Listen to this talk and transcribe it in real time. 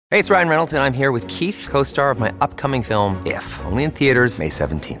Hey, it's Ryan Reynolds, and I'm here with Keith, co-star of my upcoming film, If, only in theaters May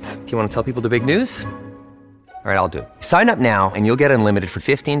 17th. Do you want to tell people the big news? All right, I'll do it. Sign up now and you'll get unlimited for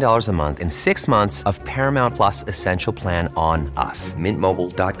 $15 a month and 6 months of Paramount Plus Essential Plan on us.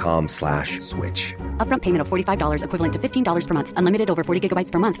 MintMobile.com/switch. Upfront payment of $45 equivalent to $15 per month. Unlimited over 40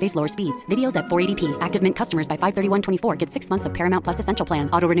 gigabytes per month. Face lower speeds. Videos at 480p. Active Mint customers by 531.24 get 6 months of Paramount Plus Essential Plan.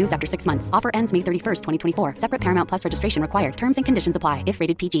 Auto renews after 6 months. Offer ends May 31st, 2024. Separate Paramount Plus registration required. Terms and conditions apply if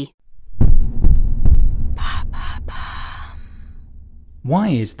rated PG. Why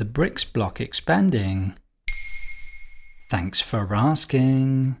is the BRICS bloc expanding? Thanks for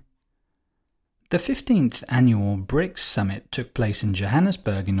asking. The 15th annual BRICS summit took place in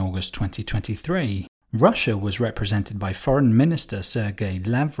Johannesburg in August 2023. Russia was represented by Foreign Minister Sergei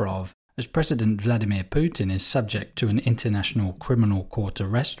Lavrov, as President Vladimir Putin is subject to an International Criminal Court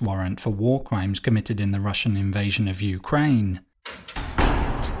arrest warrant for war crimes committed in the Russian invasion of Ukraine.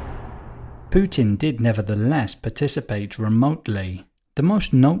 Putin did nevertheless participate remotely. The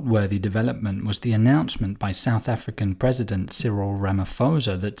most noteworthy development was the announcement by South African President Cyril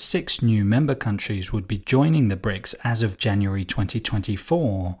Ramaphosa that 6 new member countries would be joining the BRICS as of January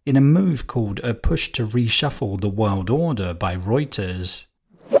 2024, in a move called a push to reshuffle the world order by Reuters.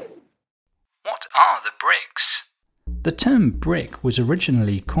 What are the BRICS? The term BRIC was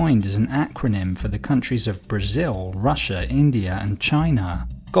originally coined as an acronym for the countries of Brazil, Russia, India, and China.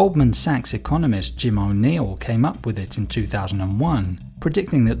 Goldman Sachs economist Jim O'Neill came up with it in 2001,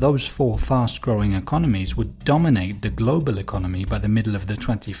 predicting that those 4 fast-growing economies would dominate the global economy by the middle of the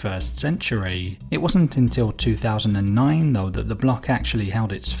 21st century. It wasn't until 2009, though, that the bloc actually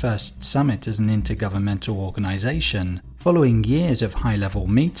held its first summit as an intergovernmental organization, following years of high-level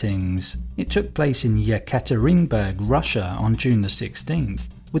meetings. It took place in Yekaterinburg, Russia on June the 16th,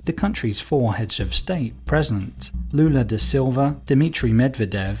 with the country's 4 heads of state present: Lula da Silva, Dmitry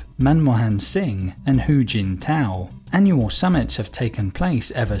Medvedev, Manmohan Singh, and Hu Jintao. Annual summits have taken place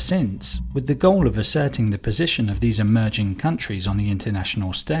ever since, with the goal of asserting the position of these emerging countries on the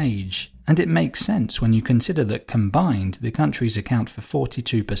international stage. And it makes sense when you consider that combined, the countries account for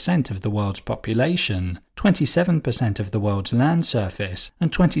 42% of the world's population, 27% of the world's land surface,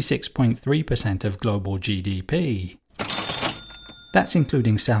 and 26.3% of global GDP. That's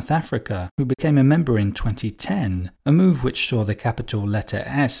including South Africa, who became a member in 2010, a move which saw the capital letter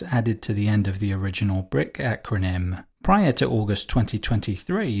S added to the end of the original BRIC acronym. Prior to August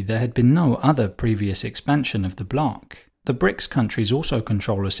 2023, there had been no other previous expansion of the bloc. The BRICS countries also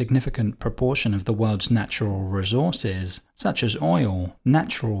control a significant proportion of the world's natural resources, such as oil,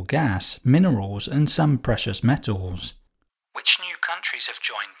 natural gas, minerals, and some precious metals. Which new countries have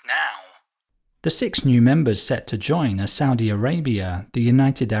joined now? The 6 new members set to join are Saudi Arabia, the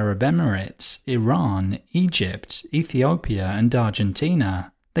United Arab Emirates, Iran, Egypt, Ethiopia, and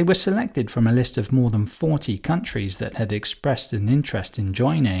Argentina. They were selected from a list of more than 40 countries that had expressed an interest in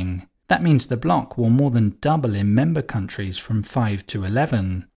joining. That means the bloc will more than double in member countries from 5 to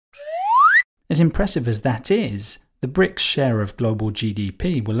 11. As impressive as that is, the BRICS share of global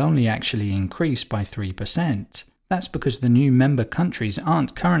GDP will only actually increase by 3%. That's because the new member countries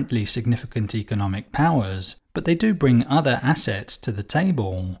aren't currently significant economic powers, but they do bring other assets to the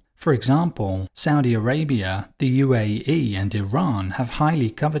table. For example, Saudi Arabia, the UAE, and Iran have highly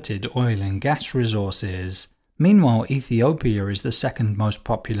coveted oil and gas resources. Meanwhile, Ethiopia is the second most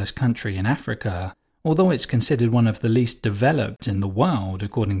populous country in Africa, although it's considered one of the least developed in the world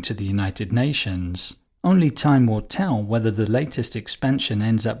according to the United Nations. Only time will tell whether the latest expansion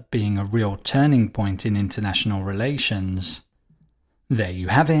ends up being a real turning point in international relations. There you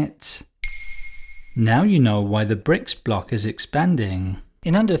have it. Now you know why the BRICS bloc is expanding.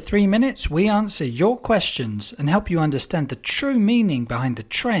 In under 3 minutes, we answer your questions and help you understand the true meaning behind the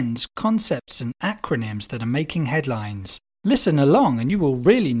trends, concepts, and acronyms that are making headlines. Listen along and you will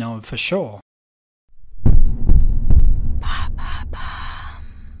really know for sure.